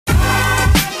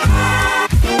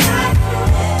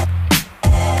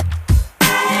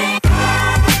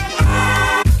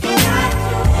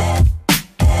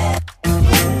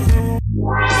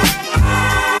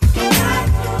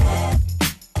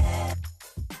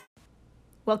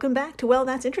Welcome back to Well,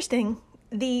 That's Interesting.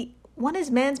 The one is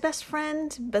man's best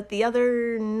friend, but the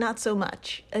other not so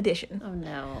much edition. Oh,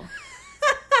 no.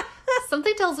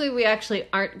 Something tells me we actually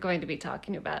aren't going to be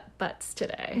talking about butts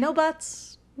today. No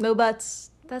butts. No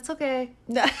butts. That's okay.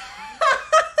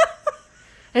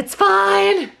 It's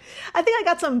fine. I think I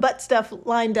got some butt stuff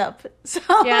lined up. So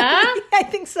Yeah? I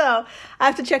think so. I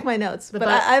have to check my notes, but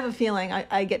I have a feeling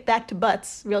I get back to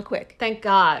butts real quick. Thank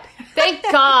God. Thank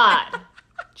God.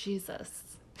 Jesus.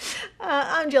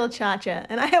 I'm Jill Chacha,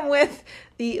 and I am with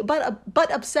the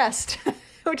butt obsessed,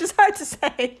 which is hard to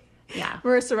say. Yeah.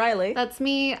 Marissa Riley. That's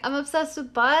me. I'm obsessed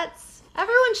with butts.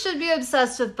 Everyone should be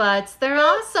obsessed with butts. They're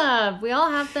awesome. We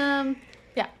all have them.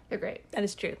 Yeah. They're great. That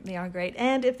is true. They are great.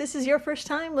 And if this is your first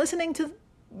time listening to,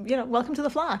 welcome to the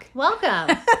flock.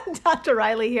 Welcome. Dr.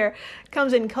 Riley here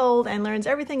comes in cold and learns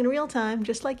everything in real time,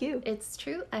 just like you. It's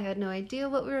true. I had no idea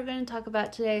what we were going to talk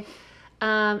about today.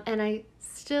 And I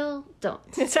still don't.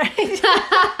 That's right.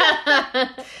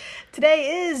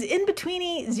 Today is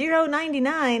In-Betweeni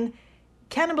 099,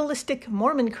 Cannibalistic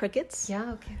Mormon Crickets.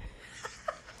 Yeah, okay.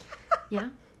 Yeah.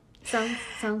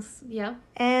 Sounds, yeah.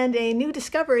 And a new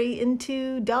discovery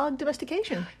into dog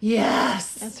domestication.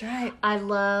 Yes. That's right. I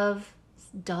love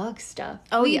dog stuff.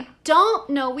 Oh, we yeah. don't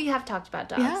know. We have talked about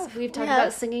dogs. Yeah, We've talked we have.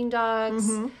 about singing dogs.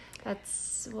 Mm-hmm.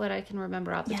 That's what I can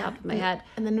remember off the top of my head.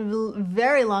 And then a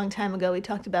very long time ago, we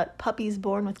talked about puppies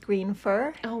born with green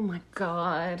fur. Oh my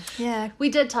God. Yeah. We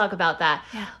did talk about that.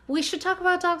 Yeah. We should talk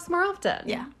about dogs more often.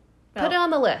 Yeah. Put it on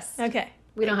the list. Okay.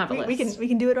 We don't have a list. We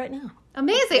can do it right now.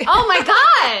 Amazing. Oh my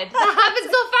God. That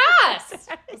happened so fast.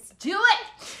 Let's do it.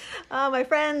 My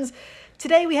friends,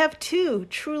 today we have two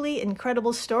truly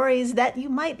incredible stories that you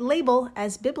might label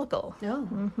as biblical. No.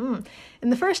 Mm-hmm. In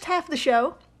the first half of the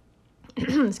show,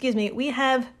 excuse me, we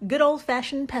have good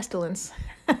old-fashioned pestilence.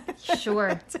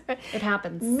 Sure. It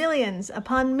happens. Millions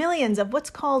upon millions of what's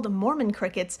called Mormon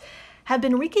crickets have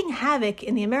been wreaking havoc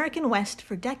in the American West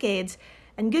for decades.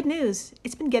 And good news,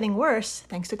 it's been getting worse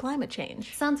thanks to climate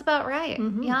change. Sounds about right.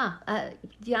 Mm-hmm. Yeah.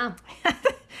 Yeah.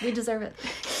 We deserve it.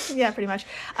 Yeah, pretty much.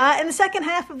 In the second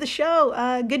half of the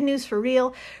show, good news for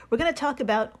real, we're going to talk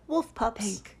about wolf pups.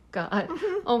 Thank God.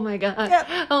 Oh my God. Yep.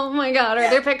 Oh my God. Are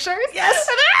there pictures? Yes.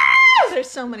 There's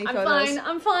so many photos.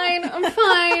 I'm fine.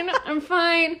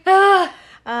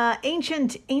 Ah.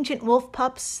 Ancient wolf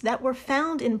pups that were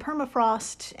found in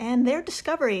permafrost, and their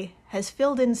discovery has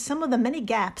filled in some of the many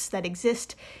gaps that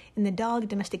exist in the dog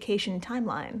domestication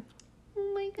timeline.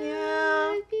 Oh my God.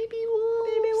 Yeah. Baby wolves.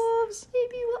 Baby wolves.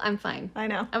 Baby wolves. I'm fine. I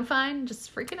know. I'm fine.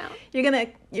 Just freaking out. You're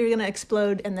gonna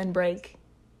explode and then break,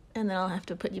 and then I'll have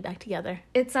to put you back together.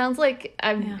 It sounds like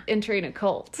I'm entering a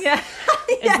cult. Yeah.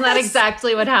 Isn't that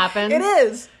exactly what happens? It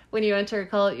is. When you enter a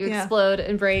cult, you explode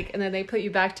and break, and then they put you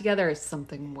back together as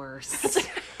something worse.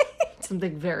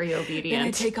 Something very obedient.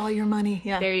 And they take all your money.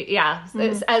 Yeah.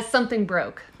 As something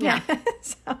broke. Yeah.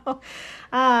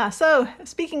 So,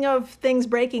 speaking of things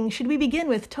breaking, should we begin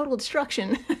with total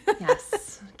destruction?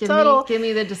 Yes. Give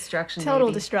me the destruction. Total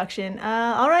baby. destruction.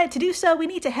 All right, to do so, we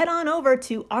need to head on over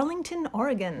to Arlington,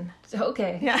 Oregon.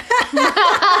 Okay. Yeah.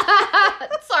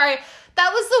 Sorry.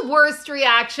 That was the worst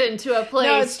reaction to a place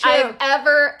No, it's true. I've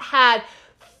ever had.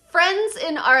 Friends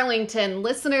in Arlington,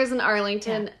 listeners in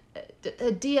Arlington,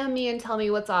 DM me and tell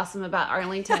me what's awesome about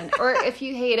Arlington. Or if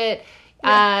you hate it,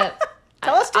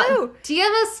 Tell us too.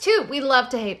 DM us too. We love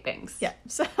to hate things. Yeah.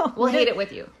 So We'll hate it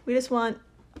with you. We just want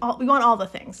all the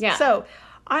things. Yeah. So,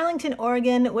 Arlington,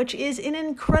 Oregon, which is an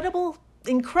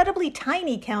incredibly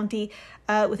tiny county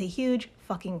with a huge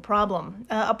fucking problem.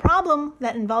 A problem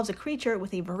that involves a creature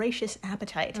with a voracious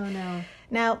appetite. Oh, no.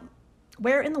 Now,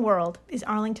 where in the world is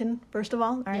Arlington, first of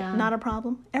all? All right, Yeah. not a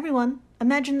problem. Everyone,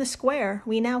 imagine the square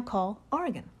we now call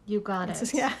Oregon. You got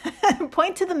it. Yeah.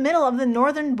 Point to the middle of the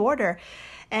northern border,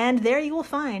 and there you will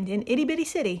find an itty-bitty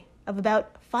city of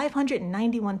about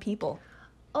 591 people.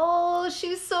 Oh,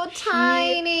 she's so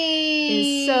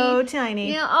tiny. Is so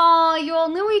tiny. Yeah. Oh, you all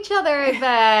knew each other, I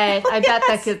bet. I bet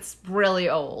that Yes. gets really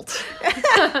old.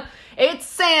 It's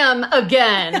Sam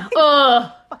again.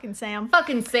 Ugh. Fucking Sam.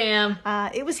 Fucking Sam.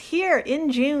 It was here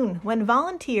in June when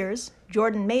volunteers,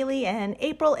 Jordan Maley and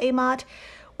April Amott,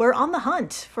 were on the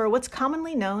hunt for what's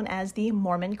commonly known as the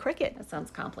Mormon cricket. That sounds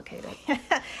complicated.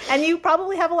 And you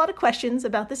probably have a lot of questions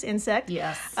about this insect.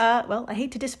 Yes. Well, I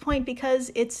hate to disappoint because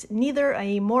it's neither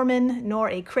a Mormon nor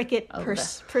a cricket per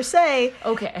se,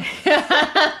 Okay.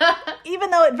 even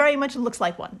though it very much looks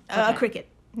like one. A cricket,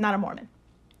 not a Mormon.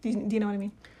 Do you know what I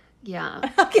mean? Yeah.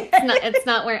 Okay. It's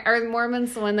not where are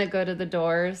Mormons the one that go to the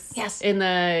doors? Yes. In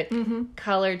the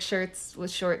collared shirts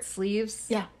with short sleeves?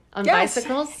 Yeah. On Yes.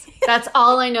 bicycles? That's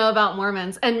all I know about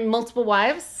Mormons. And multiple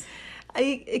wives?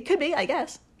 It could be, I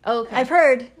guess. Okay. I've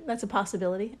heard that's a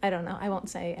possibility. I don't know. I won't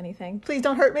say anything. Please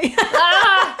don't hurt me.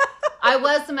 I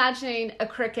was imagining a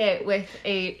cricket with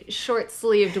a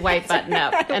short-sleeved white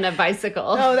button-up and a bicycle.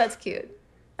 Oh, that's cute.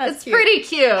 It's pretty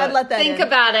cute. I'd let that Think in.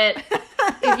 about it.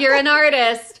 If you're an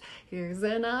artist, here's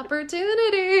an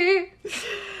opportunity.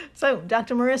 So,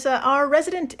 Dr. Marissa, our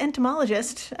resident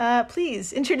entomologist,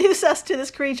 please introduce us to this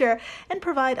creature and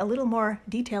provide a little more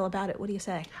detail about it. What do you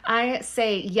say? I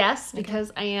say yes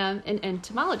because I am an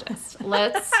entomologist.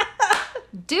 Let's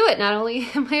do it. Not only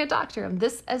am I a doctor, I'm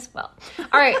this as well.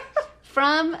 All right.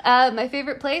 From my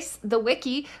favorite place, the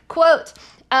wiki, quote,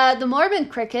 the Mormon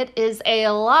cricket is a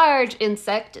large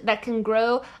insect that can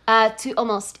grow to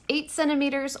almost 8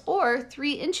 centimeters or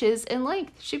 3 inches in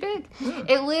length. She big.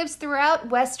 It lives throughout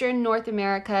Western North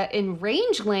America in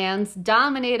rangelands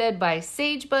dominated by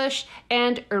sagebush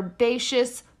and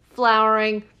herbaceous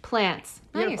flowering plants.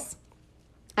 Nice.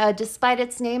 Despite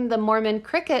its name, the Mormon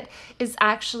cricket is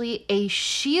actually a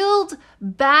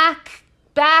shield-backed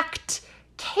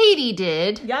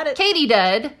katydid. Got it.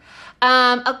 Katydid.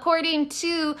 According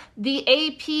to the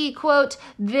AP, quote,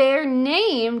 their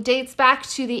name dates back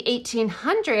to the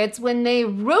 1800s when they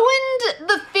ruined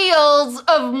the fields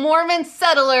of Mormon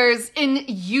settlers in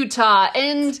Utah.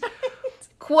 End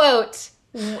quote.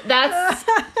 That's,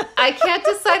 I can't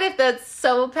decide if that's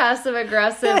so passive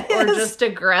aggressive or just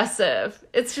aggressive.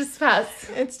 It's just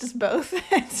It's just both.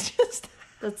 It's just...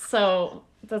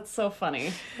 That's so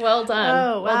funny. Well done.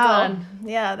 Oh, wow. Well done.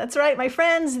 Yeah, that's right, my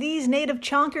friends. These native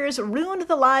chonkers ruined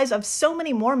the lives of so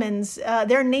many Mormons.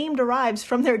 Their name derives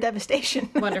from their devastation.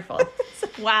 Wonderful.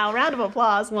 Wow, round of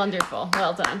applause. Wonderful.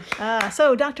 Well done.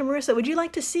 So, Dr. Marissa, would you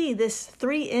like to see this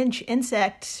 3-inch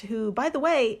insect who, by the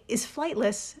way, is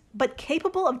flightless, but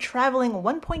capable of traveling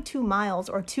 1.2 miles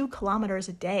or 2 kilometers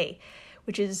a day,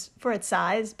 which is, for its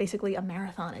size, basically a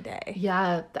marathon a day?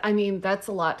 Yeah, I mean, that's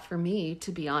a lot for me,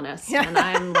 to be honest. And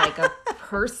I'm like a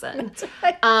person.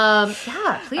 Right.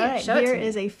 Yeah, please All right, show it here to me.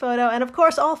 is a photo. And of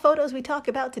course, all photos we talk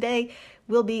about today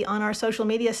will be on our social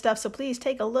media stuff. So please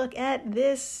take a look at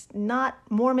this not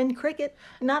Mormon cricket.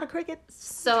 Not a cricket.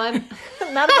 So I'm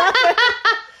Not a black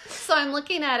so I'm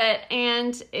looking at it,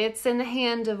 and it's in the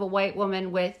hand of a white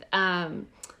woman with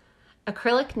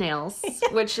acrylic nails,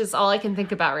 which is all I can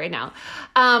think about right now.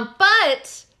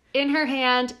 But in her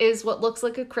hand is what looks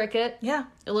like a cricket. Yeah,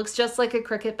 It looks just like a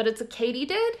cricket, but it's a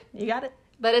katydid. you got it.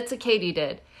 But it's a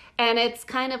katydid. And it's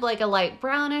kind of like a light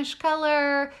brownish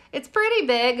color. It's pretty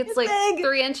big. It's like big.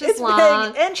 3 inches It's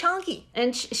long. big and chunky.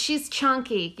 And she's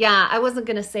chunky. Yeah, I wasn't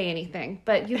going to say anything,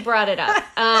 but you brought it up.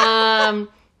 Yeah,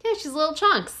 she's little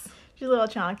chunks. She's a little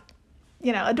chunk.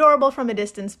 You know, adorable from a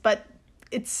distance, but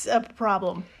it's a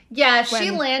problem. Yeah, if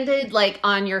she landed like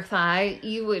on your thigh,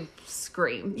 you would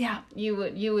scream. Yeah. You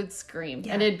would scream.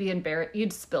 Yeah. And it'd be embarrassing.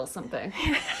 You'd spill something.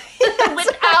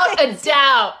 Without a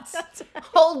doubt.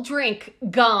 Whole drink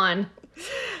gone.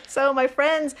 So, my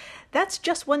friends, that's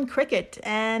just one cricket,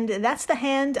 and that's the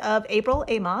hand of April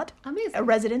Amod, Amazing. a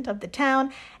resident of the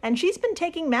town, and she's been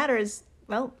taking matters,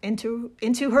 well, into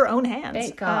her own hands.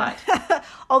 Thank God.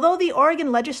 Although the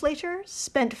Oregon legislature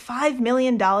spent $5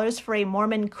 million for a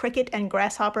Mormon cricket and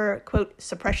grasshopper, quote,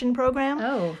 suppression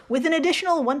program, with an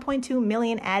additional $1.2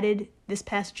 million added this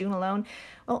past June alone,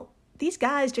 well, these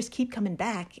guys just keep coming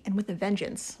back, and with a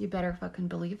vengeance. You better fucking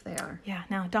believe they are. Yeah.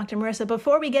 Now, Dr. Marissa,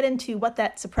 before we get into what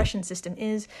that suppression system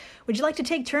is, would you like to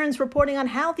take turns reporting on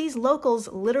how these locals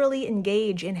literally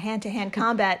engage in hand-to-hand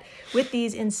combat with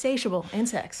these insatiable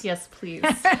insects? Yes, please.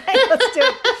 Let's do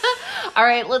it. All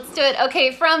right, let's do it.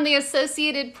 Okay, from the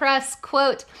Associated Press,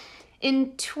 quote,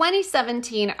 in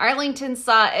 2017, Arlington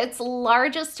saw its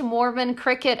largest Mormon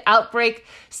cricket outbreak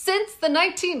since the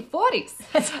 1940s.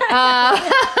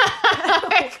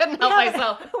 I couldn't help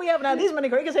myself. We haven't had these many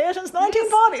crickets here since the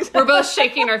 1940s. We're both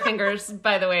shaking our fingers,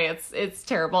 by the way. It's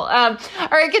terrible. All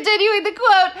right, continuing the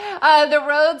quote. The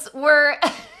roads were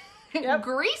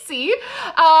greasy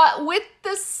with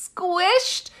the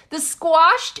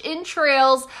squashed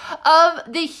entrails of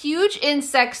the huge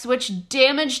insects which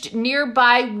damaged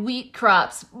nearby wheat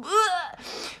crops. Ugh.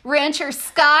 Rancher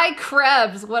Sky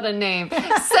Krebs, what a name,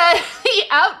 said the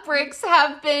outbreaks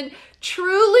have been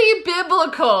truly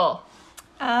biblical.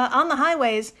 On the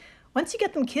highways, once you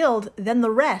get them killed, then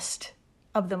the rest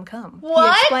of them come.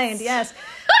 What? He explained, yes.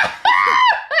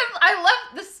 I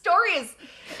love the story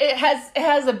it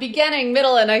has a beginning,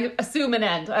 middle, and I assume an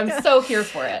end. I'm so here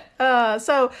for it.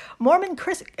 So Mormon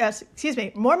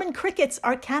crickets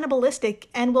are cannibalistic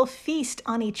and will feast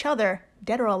on each other,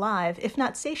 dead or alive, if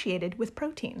not satiated with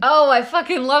protein. Oh, I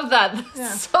fucking love that.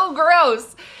 That's so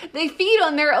gross. They feed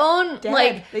on their own,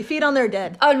 dead. They feed on their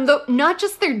dead. Not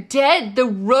just their dead, the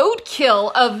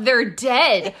roadkill of their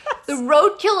dead. Yes. The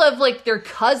roadkill of, like, their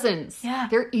cousins. Yeah.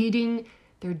 They're eating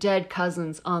their dead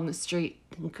cousins on the street.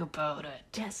 Think about it.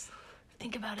 Yes.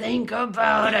 Think about it. Think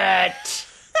about it.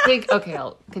 Okay,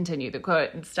 I'll continue the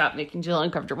quote and stop making Jill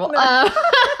uncomfortable.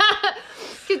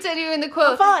 Continuing the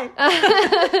quote. I'm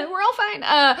fine. We're all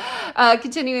fine.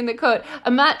 Continuing the quote.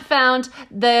 Amat found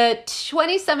the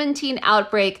 2017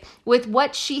 outbreak with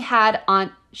what she had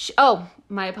on...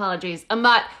 my apologies.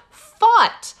 Amat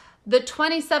fought the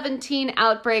 2017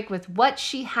 outbreak with what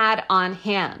she had on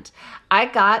hand. I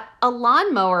got a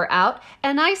lawnmower out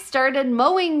and I started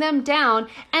mowing them down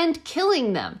and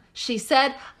killing them. She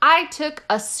said, I took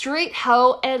a straight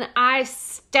hoe and I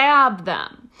stabbed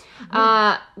them.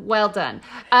 Well done.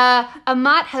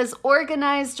 Amat has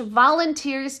organized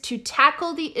volunteers to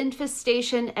tackle the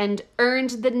infestation and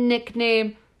earned the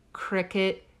nickname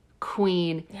Cricket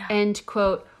Queen. Yeah. End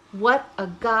quote. What a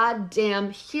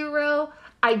goddamn hero.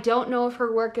 I don't know if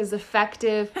her work is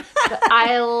effective, but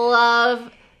I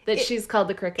love that she's called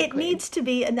the Cricket Queen. It needs to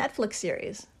be a Netflix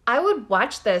series. I would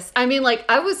watch this. I mean, like,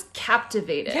 I was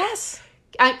captivated. Yes.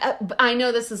 I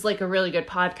know this is, like, a really good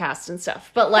podcast and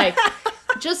stuff, but, like,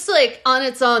 just, like, on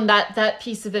its own, that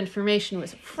piece of information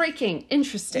was freaking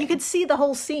interesting. You could see the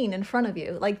whole scene in front of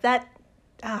you. Like, that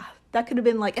could have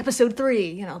been, like, episode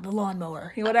 3, the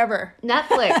lawnmower, whatever.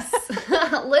 Netflix.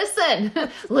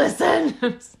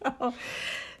 Listen.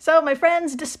 So, my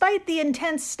friends, despite the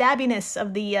intense stabbiness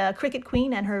of the Cricket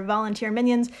Queen and her volunteer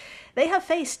minions, they have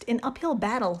faced an uphill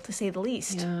battle, to say the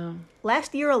least. Yeah.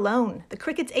 Last year alone, the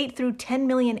crickets ate through 10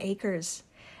 million acres.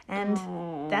 And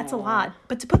that's a lot.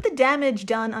 But to put the damage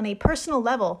done on a personal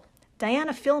level,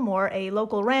 Diana Fillmore, a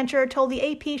local rancher, told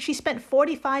the AP she spent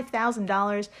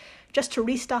 $45,000 just to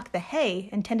restock the hay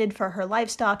intended for her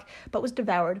livestock, but was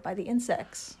devoured by the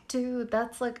insects. Dude,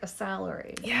 that's like a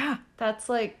salary. Yeah. That's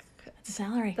a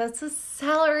salary. That's a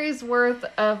salary's worth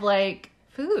of, like,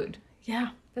 food. Yeah,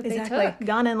 that exactly. They took.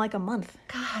 Gone in like a month.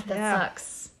 God, that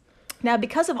sucks. Now,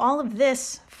 because of all of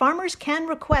this, farmers can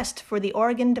request for the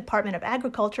Oregon Department of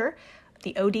Agriculture,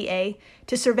 the ODA,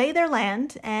 to survey their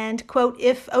land and, quote,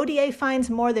 if ODA finds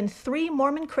more than 3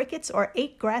 Mormon crickets or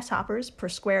 8 grasshoppers per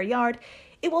square yard,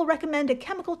 it will recommend a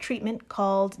chemical treatment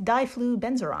called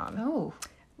diflubenzuron. Oh.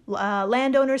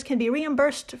 Landowners can be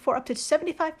reimbursed for up to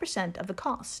 75% of the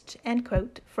cost, end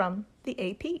quote, from the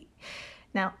AP.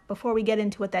 Now, before we get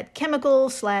into what that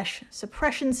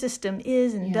chemical/suppression system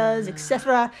is and does,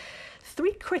 etc.,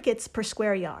 3 crickets per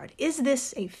square yard. Is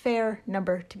this a fair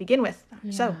number to begin with?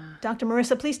 Yeah. So, Dr.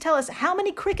 Marissa, please tell us, how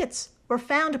many crickets were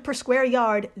found per square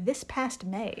yard this past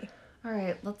May? All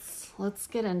right, let's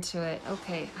get into it.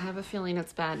 Okay, I have a feeling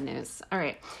it's bad news. All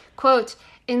right. Quote,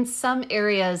 in some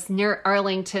areas near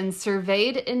Arlington,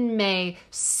 surveyed in May,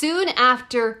 soon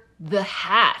after the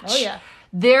hatch,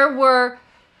 there were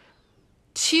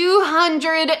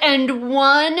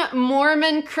 201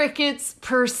 Mormon crickets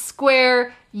per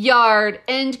square yard,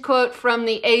 end quote, from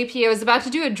the AP. I was about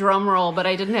to do a drum roll, but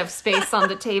I didn't have space on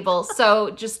the table. So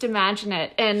just imagine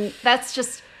it. And that's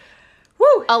just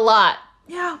a lot.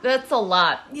 Yeah. That's a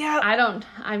lot. Yeah. I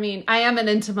am an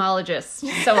entomologist,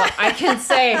 so I can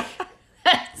say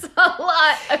that's a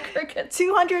lot of crickets.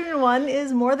 201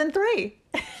 is more than 3.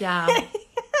 Yeah.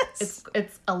 Yes.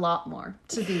 It's a lot more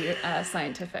to be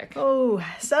scientific. Oh,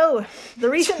 so the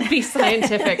reason... to be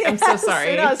scientific. I'm so sorry.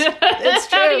 It's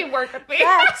true. How do you work with me?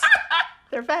 Facts.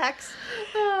 They're facts.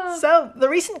 So the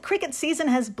recent cricket season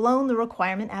has blown the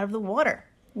requirement out of the water.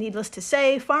 Needless to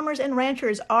say, farmers and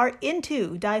ranchers are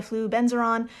into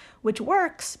diflubenzuron, which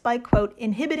works by, quote,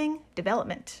 inhibiting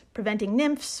development, preventing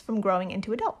nymphs from growing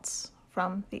into adults,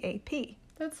 from the AP.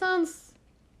 That sounds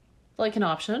like an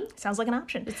option. Sounds like an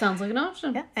option. It sounds like an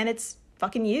option. Yeah, and it's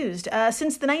fucking used.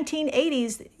 Since the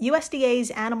 1980s,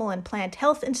 USDA's Animal and Plant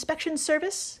Health Inspection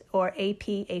Service, or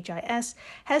APHIS,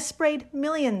 has sprayed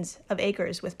millions of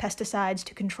acres with pesticides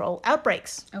to control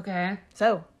outbreaks. Okay.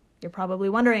 So, you're probably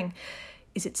wondering,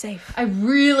 is it safe? I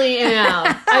really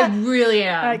am. I really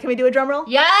am. All right, can we do a drum roll?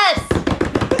 Yes!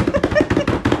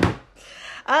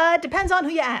 Depends on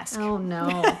who you ask. Oh,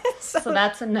 no. so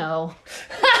that's a no.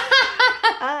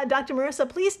 Dr. Marissa,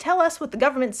 please tell us what the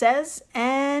government says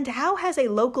and how has a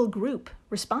local group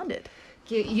responded?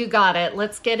 You got it.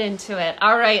 Let's get into it.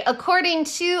 All right. According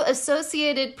to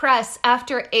Associated Press,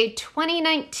 after a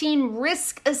 2019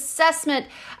 risk assessment,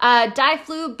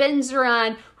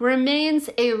 diflubenzuron remains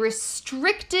a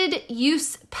restricted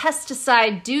use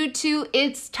pesticide due to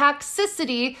its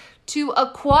toxicity to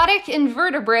aquatic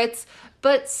invertebrates,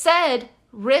 but said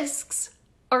risks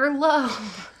are low.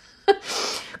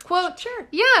 Quote, sure.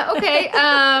 Yeah,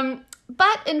 okay.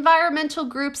 But environmental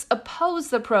groups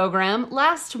oppose the program.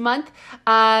 Last month,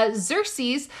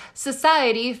 Xerces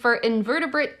Society for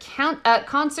Invertebrate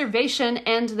Conservation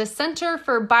and the Center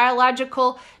for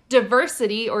Biological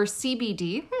Diversity, or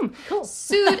CBD, cool.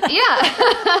 sued,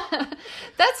 yeah,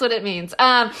 that's what it means,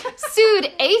 sued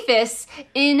APHIS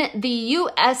in the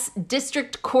U.S.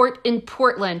 District Court in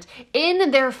Portland.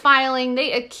 In their filing,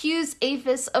 they accuse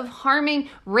APHIS of harming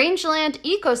rangeland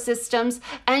ecosystems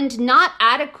and not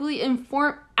adequately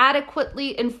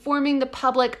informing the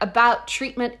public about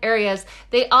treatment areas.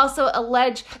 They also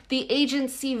allege the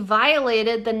agency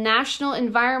violated the National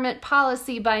Environment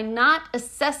Policy by not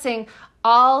assessing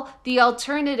all the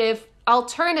alternatives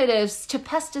to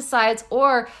pesticides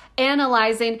or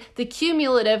analyzing the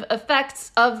cumulative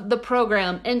effects of the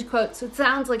program, end quote. So it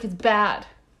sounds like it's bad.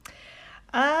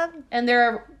 And there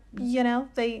are,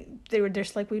 they were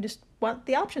just like, we just want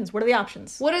the options. What are the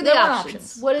options? What are the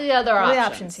options? What are the other options? What are the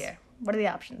options here? What are the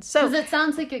options? So, because it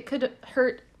sounds like it could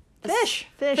hurt fish.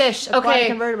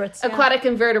 Aquatic invertebrates. Aquatic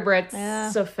invertebrates.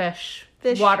 Yeah. So fish.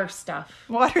 Fish. Water stuff.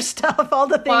 All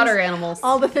the things. Water animals.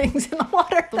 All the things in the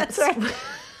water. That's right.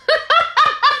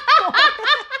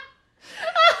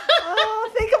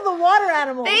 Oh, think of the water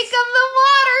animals. Think of the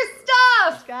water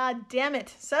stuff. God damn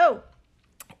it. So,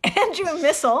 Andrew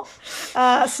Missel,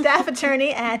 staff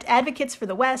attorney at Advocates for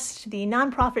the West, the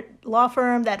nonprofit law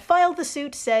firm that filed the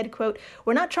suit, said, quote,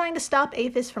 "We're not trying to stop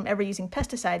APHIS from ever using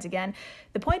pesticides again.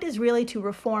 The point is really to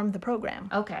reform the program."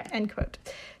 Okay. End quote.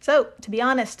 So, to be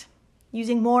honest,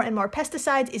 using more and more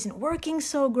pesticides isn't working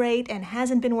so great and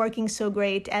hasn't been working so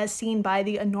great, as seen by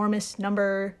the enormous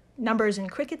numbers in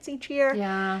crickets each year.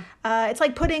 Yeah. It's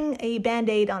like putting a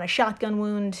Band-Aid on a shotgun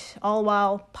wound, all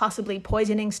while possibly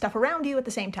poisoning stuff around you at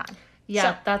the same time.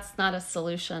 Yeah, so, that's not a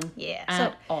solution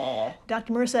at all.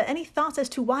 Dr. Marissa, any thoughts as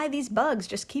to why these bugs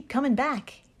just keep coming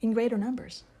back in greater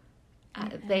numbers?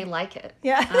 They like it.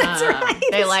 Yeah, that's right.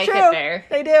 They like true. it there.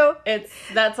 They do.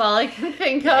 That's all I can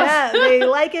think of. Yeah, they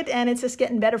like it, and it's just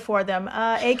getting better for them.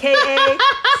 AKA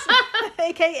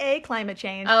climate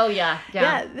change. Oh, yeah.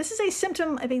 Yeah, this is a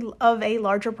symptom of a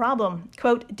larger problem.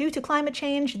 Quote, "Due to climate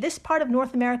change, this part of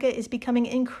North America is becoming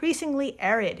increasingly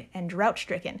arid and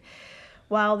drought-stricken.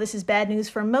 While this is bad news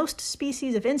for most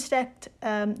species of insect,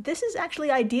 this is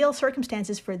actually ideal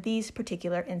circumstances for these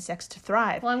particular insects to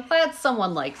thrive." Well, I'm glad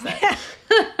someone likes it.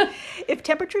 If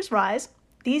temperatures rise,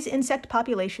 these insect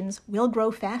populations will grow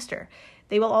faster.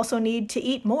 They will also need to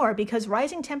eat more because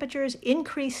rising temperatures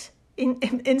increase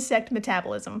insect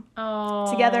metabolism.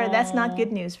 Oh. Together, that's not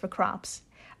good news for crops.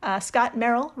 Scott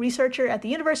Merrill, researcher at the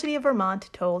University of Vermont,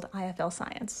 told IFL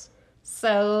Science.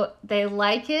 So they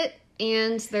like it,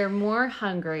 and they're more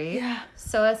hungry. Yeah.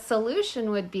 So a solution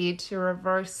would be to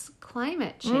reverse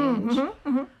climate change.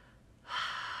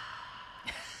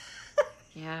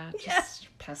 Yeah, just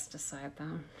pesticide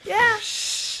them. Yeah.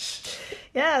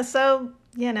 Yeah, so,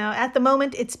 at the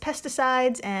moment, it's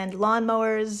pesticides and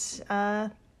lawnmowers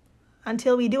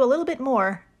until we do a little bit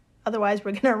more. Otherwise,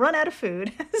 we're going to run out of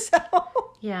food.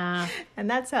 Yeah. And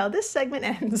that's how this segment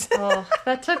ends. Oh,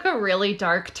 that took a really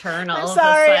dark turn all I'm of a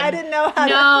sorry, sudden. I didn't know how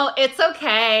No, it's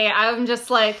okay. I'm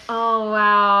just like, oh,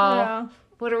 wow. Yeah.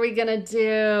 What are we going to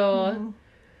do?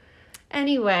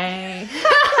 Anyway.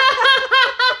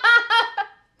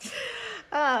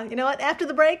 You know what? After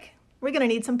the break, we're going to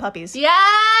need some puppies.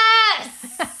 Yes!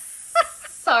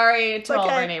 Sorry to all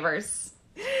of our neighbors.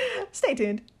 Stay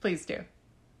tuned. Please do.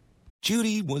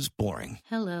 Judy was boring.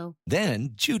 Hello. Then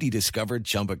Judy discovered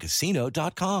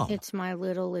ChumbaCasino.com. It's my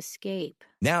little escape.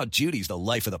 Now Judy's the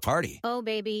life of the party. Oh,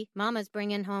 baby, mama's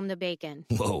bringing home the bacon.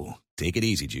 Whoa, take it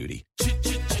easy, Judy.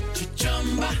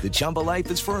 The Chumba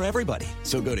life is for everybody.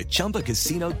 So go to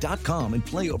ChumbaCasino.com and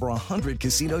play over 100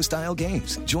 casino-style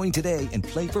games. Join today and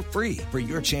play for free for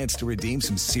your chance to redeem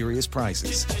some serious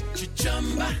prizes.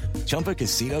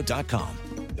 ChumbaCasino.com.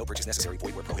 No purchase necessary.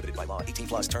 Void where prohibited by law.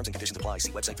 18+ terms and conditions apply.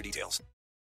 See website for details.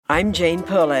 I'm Jane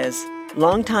Perlez,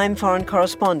 longtime foreign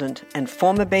correspondent and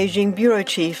former Beijing bureau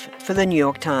chief for the New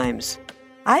York Times.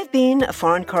 I've been a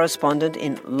foreign correspondent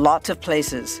in lots of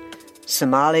places: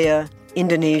 Somalia,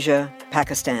 Indonesia,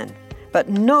 Pakistan, but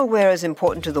nowhere as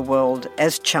important to the world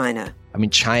as China. I mean,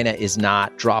 China is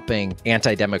not dropping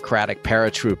anti-democratic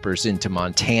paratroopers into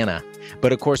Montana.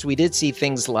 But of course, we did see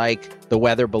things like the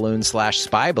weather balloon /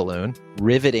 spy balloon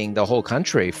riveting the whole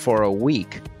country for a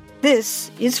week.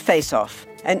 This is Face Off,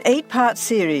 an 8-part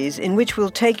series in which we'll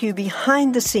take you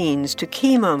behind the scenes to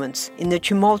key moments in the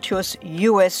tumultuous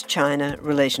US-China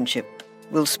relationship.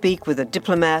 We'll speak with a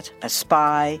diplomat, a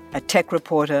spy, a tech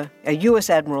reporter, a US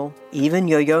admiral, even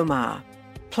Yo-Yo Ma.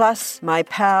 Plus, my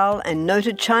pal and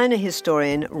noted China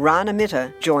historian Rana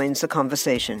Mitter joins the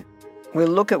conversation. We'll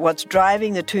look at what's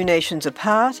driving the two nations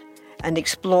apart and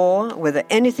explore whether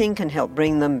anything can help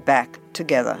bring them back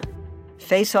together.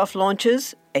 Face Off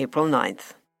launches April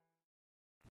 9th.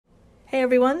 Hey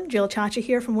everyone, Jill Chacha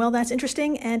here from Well That's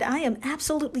Interesting, and I am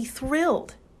absolutely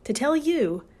thrilled to tell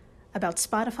you about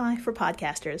Spotify for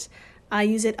podcasters. I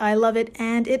use it, I love it,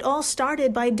 and it all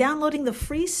started by downloading the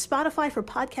free Spotify for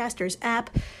Podcasters app,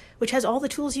 which has all the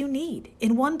tools you need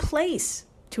in one place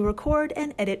to record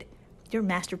and edit your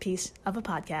masterpiece of a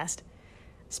podcast.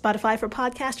 Spotify for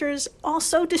Podcasters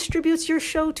also distributes your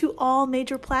show to all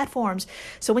major platforms.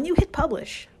 So when you hit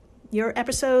publish, your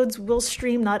episodes will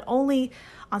stream not only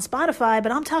on Spotify,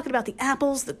 but I'm talking about the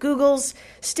Apples, the Googles,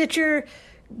 Stitcher,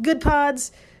 Good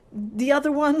Pods, the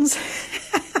other ones.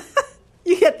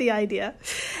 You get the idea.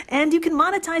 And you can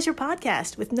monetize your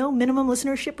podcast with no minimum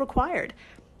listenership required.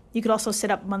 You could also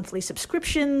set up monthly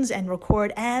subscriptions and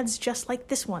record ads just like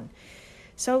this one.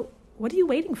 So what are you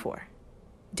waiting for?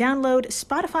 Download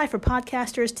Spotify for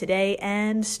Podcasters today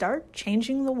and start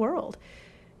changing the world.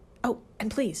 Oh, and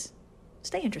please,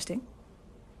 stay interesting.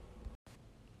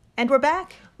 And we're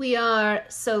back. We are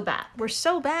so back. We're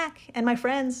so back. And my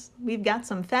friends, we've got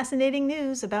some fascinating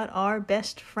news about our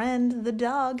best friend, the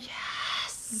dog.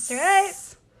 Yes. That's right.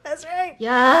 That's right.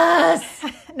 Yes.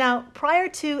 Now, prior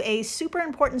to a super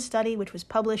important study which was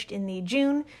published in the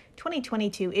June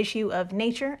 2022 issue of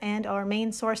Nature and our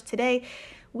main source today,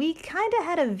 we kind of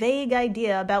had a vague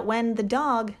idea about when the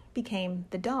dog became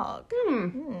the dog.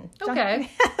 Okay.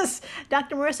 Yes.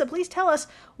 Dr. Marissa, please tell us,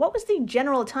 what was the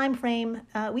general time frame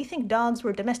we think dogs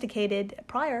were domesticated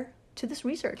prior to this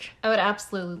research? I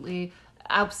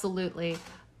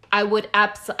would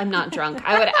I'm not drunk.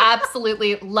 I would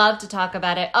absolutely love to talk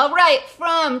about it. All right,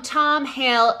 from Tom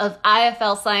Hale of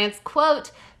IFL Science,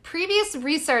 quote, previous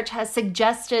research has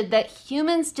suggested that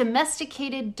humans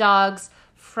domesticated dogs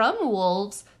from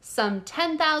wolves some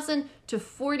 10,000 to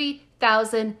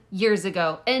 40,000 years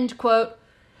ago, end quote.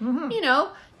 Mm-hmm. You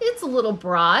know, it's a little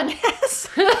broad. Yes.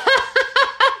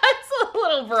 It's a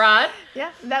little broad.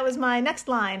 Yeah, that was my next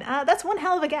line. That's one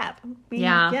hell of a gap.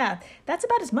 Yeah, that's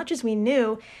about as much as we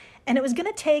knew. And it was going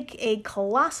to take a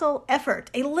colossal effort,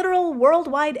 a literal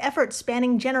worldwide effort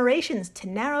spanning generations to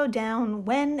narrow down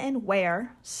when and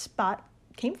where Spot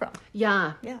came from.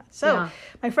 Yeah. So,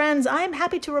 my friends, I am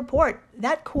happy to report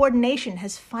that coordination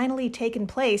has finally taken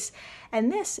place.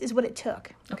 And this is what it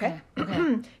took. Okay.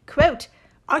 Quote,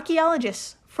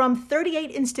 archaeologists from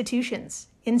 38 institutions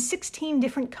in 16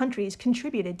 different countries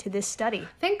contributed to this study.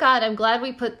 Thank God. I'm glad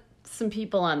we put some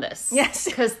people on this. Yes.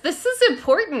 Because this is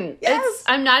important. Yes.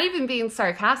 I'm not even being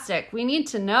sarcastic. We need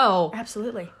to know.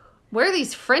 Absolutely. Where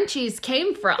these Frenchies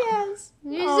came from. Yes.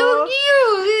 They're so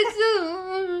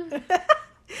cute.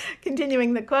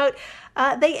 Continuing the quote,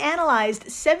 they analyzed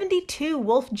 72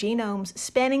 wolf genomes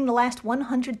spanning the last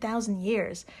 100,000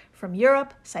 years from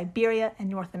Europe, Siberia, and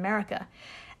North America.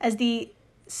 As the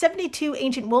 72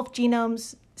 ancient wolf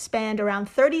genomes spanned around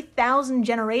 30,000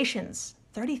 generations.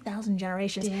 30,000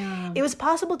 generations. Damn. It was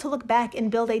possible to look back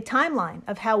and build a timeline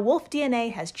of how wolf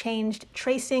DNA has changed,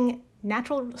 tracing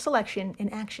natural selection in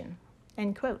action.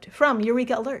 End quote. From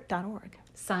EurekaAlert.org.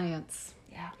 Science.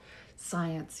 Yeah.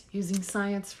 Science. Using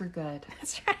science for good.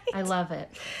 That's right. I love it.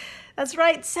 That's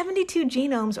right. 72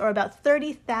 genomes, or about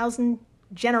 30,000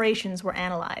 generations, were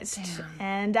analyzed. Damn.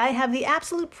 And I have the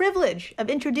absolute privilege of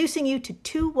introducing you to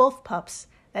two wolf pups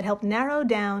that helped narrow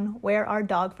down where our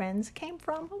dog friends came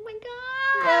from. Oh my God.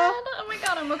 Yeah. Oh my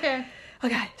God, I'm okay.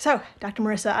 Okay, so, Dr.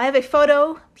 Marissa, I have a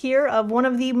photo here of one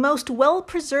of the most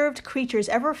well-preserved creatures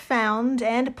ever found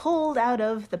and pulled out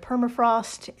of the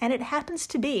permafrost, and it happens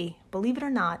to be, believe it or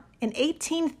not, an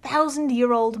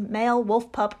 18,000-year-old male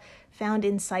wolf pup found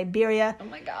in Siberia. Oh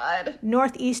my God.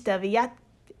 Northeast of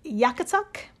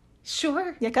Yakutsk.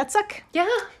 Sure. Yakutsk? Yeah.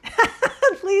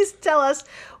 Please tell us,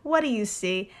 what do you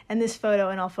see? And this photo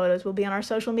and all photos will be on our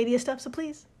social media stuff, so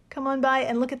please come on by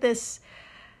and look at this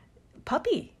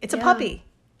puppy. It's a puppy.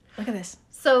 Look at this.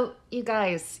 So, you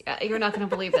guys, you're not going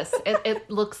to believe this. It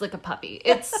looks like a puppy.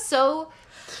 It's so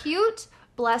cute.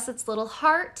 Bless its little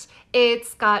heart.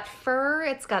 It's got fur.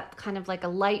 It's got kind of like a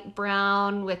light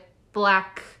brown with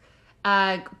black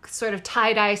sort of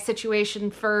tie-dye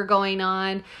situation fur going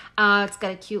on. It's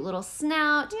got a cute little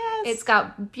snout. Yes. It's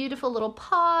got beautiful little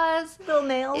paws. Little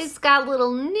nails. It's got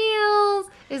little nails.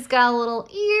 It's got little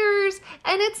ears.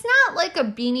 And it's not like a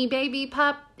Beanie Baby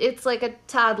pup. It's like a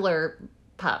toddler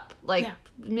pup. Like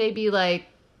maybe like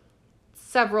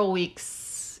several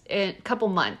weeks, a couple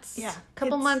months. Yeah.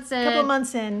 Couple months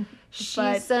in.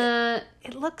 She's,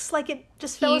 it looks like it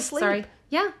just fell asleep. Sorry.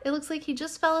 Yeah, it looks like he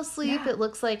just fell asleep. Yeah. It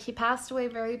looks like he passed away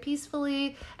very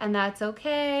peacefully, and that's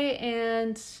okay.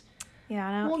 And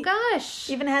well, gosh,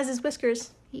 even has his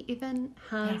whiskers. He even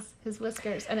has his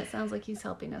whiskers, and it sounds like he's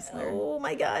helping us learn. Oh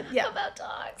my God! Yeah, about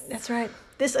dogs. That's right.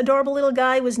 This adorable little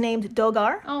guy was named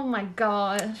Dogar. Oh my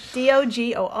gosh.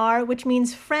 Dogor, which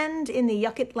means friend in the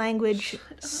Yukit language,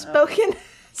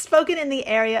 spoken in the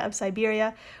area of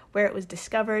Siberia where it was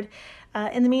discovered.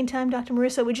 In the meantime, Dr.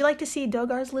 Marissa, would you like to see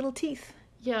Dogar's little teeth?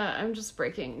 Yeah, I'm just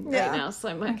breaking right now, so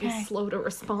I might be slow to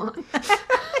respond.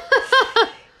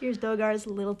 Here's Dogar's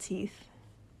little teeth.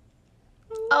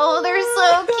 Oh, they're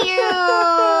so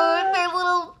cute. They're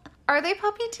little... Are they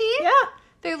puppy teeth? Yeah.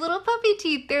 They're little puppy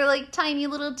teeth. They're like tiny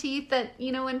little teeth that,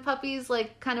 when puppies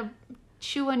like kind of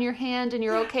chew on your hand and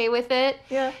you're okay with it.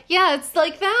 Yeah. Yeah, it's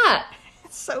like that.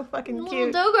 It's so fucking little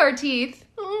cute. Dogar teeth.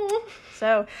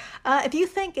 So, if you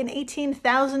think an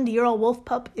 18,000-year-old wolf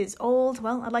pup is old,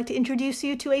 well, I'd like to introduce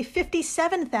you to a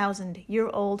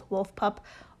 57,000-year-old wolf pup,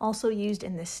 also used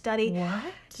in this study. What?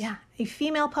 Yeah. A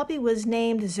female puppy was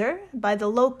named Zur by the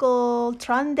local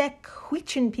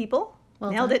Trandekhuichin people.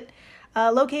 Nailed it.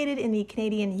 Located in the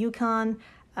Canadian Yukon.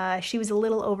 She was a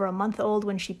little over a month old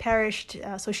when she perished,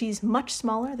 so she's much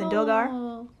smaller than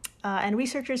Dogar. And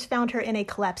researchers found her in a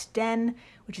collapsed den,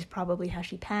 which is probably how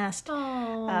she passed.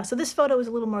 So this photo is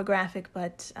a little more graphic,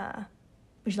 but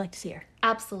would you like to see her?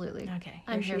 Absolutely. Okay,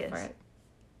 I'm here for it.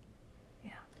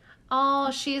 Yeah. Oh,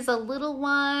 she's a little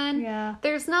one. Yeah.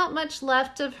 There's not much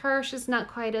left of her. She's not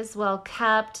quite as well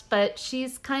kept, but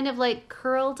she's kind of like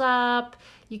curled up.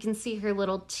 You can see her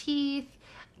little teeth.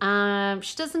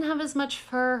 She doesn't have as much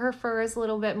fur. Her fur is a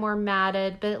little bit more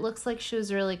matted, but it looks like she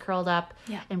was really curled up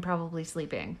and probably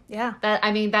sleeping. Yeah.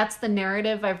 That's the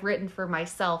narrative I've written for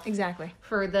myself. Exactly.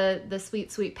 For the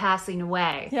sweet, sweet passing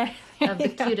away of the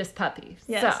cutest puppies.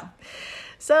 Yes.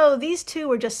 So these two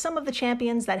were just some of the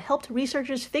champions that helped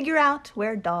researchers figure out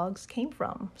where dogs came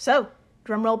from. So,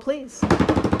 drum roll please.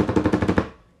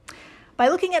 By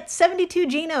looking at 72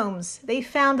 genomes, they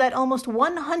found that almost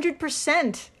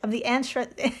 100% of the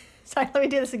ancestry... Sorry, let me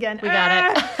do this again. We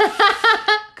got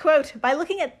it. Quote, by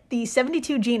looking at the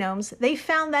 72 genomes, they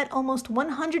found that almost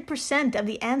 100% of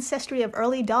the ancestry of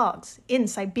early dogs in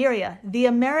Siberia, the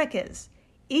Americas,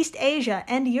 East Asia,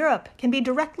 and Europe can be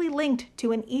directly linked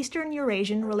to an Eastern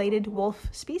Eurasian-related wolf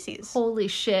species. Holy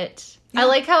shit. Yeah. I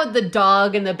like how the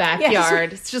dog in the backyard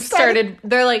just started...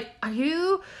 They're like, are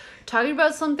you... talking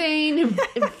about something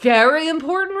very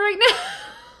important right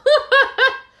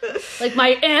now? Like my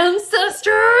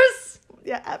ancestors?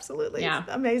 Yeah, absolutely. Yeah.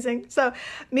 It's amazing. So,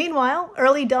 meanwhile,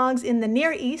 early dogs in the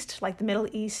Near East, like the Middle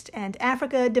East and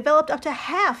Africa, developed up to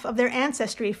half of their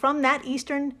ancestry from that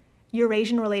Eastern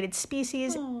Eurasian-related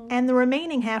species, and the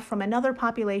remaining half from another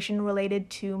population related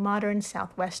to modern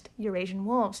Southwest Eurasian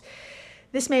wolves.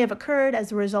 This may have occurred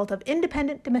as a result of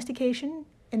independent domestication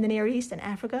in the Near East and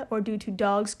Africa, or due to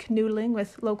dogs canoodling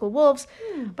with local wolves.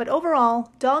 But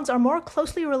overall, dogs are more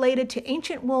closely related to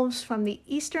ancient wolves from the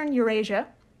Eastern Eurasia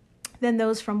than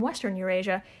those from Western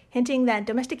Eurasia, hinting that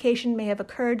domestication may have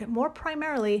occurred more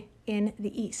primarily in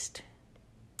the East.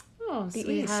 Oh, so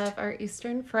we have our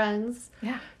Eastern friends.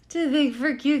 Yeah. To thank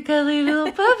for cute, cuddly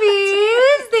little puppies.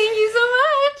 Thank you so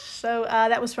much. So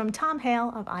that was from Tom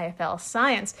Hale of IFL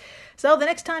Science. So the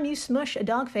next time you smush a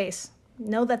dog face,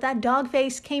 know that that dog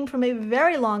face came from a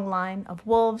very long line of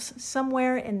wolves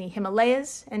somewhere in the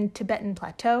Himalayas and Tibetan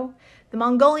Plateau, the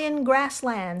Mongolian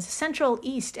grasslands, Central,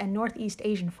 East, and Northeast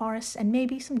Asian forests, and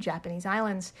maybe some Japanese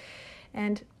islands.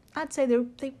 And I'd say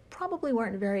they probably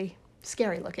weren't very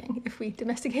scary looking if we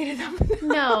domesticated them.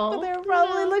 No. They were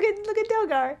probably, look at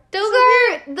Dogar.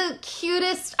 Dogar, the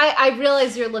cutest. I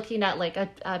realize you're looking at like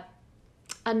a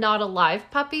not alive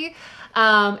puppy.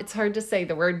 It's hard to say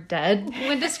the word dead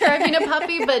when describing a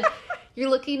puppy, but you're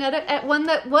looking at one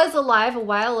that was alive a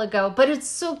while ago, but it's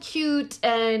so cute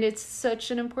and it's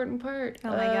such an important part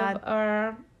of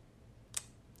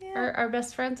our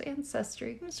best friend's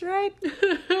ancestry. That's right.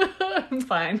 I'm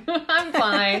fine.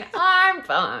 I'm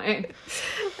fine.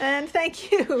 And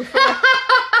thank you for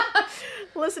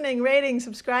listening, rating,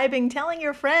 subscribing, telling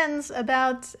your friends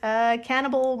about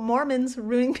cannibal Mormons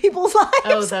ruining people's lives.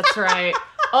 Oh, that's right.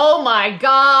 Oh my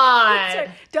God. Sorry,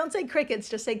 don't say crickets,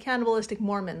 just say cannibalistic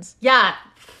Mormons. Yeah.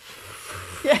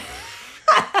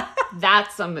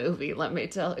 That's a movie, let me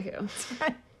tell you.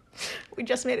 We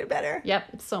just made it better.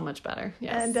 Yep, so much better.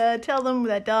 Yes. And tell them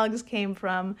that dogs came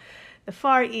from the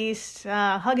Far East.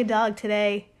 Hug a dog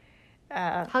today.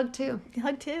 Hug two.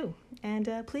 Hug two. And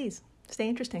please, stay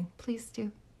interesting. Please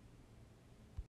do.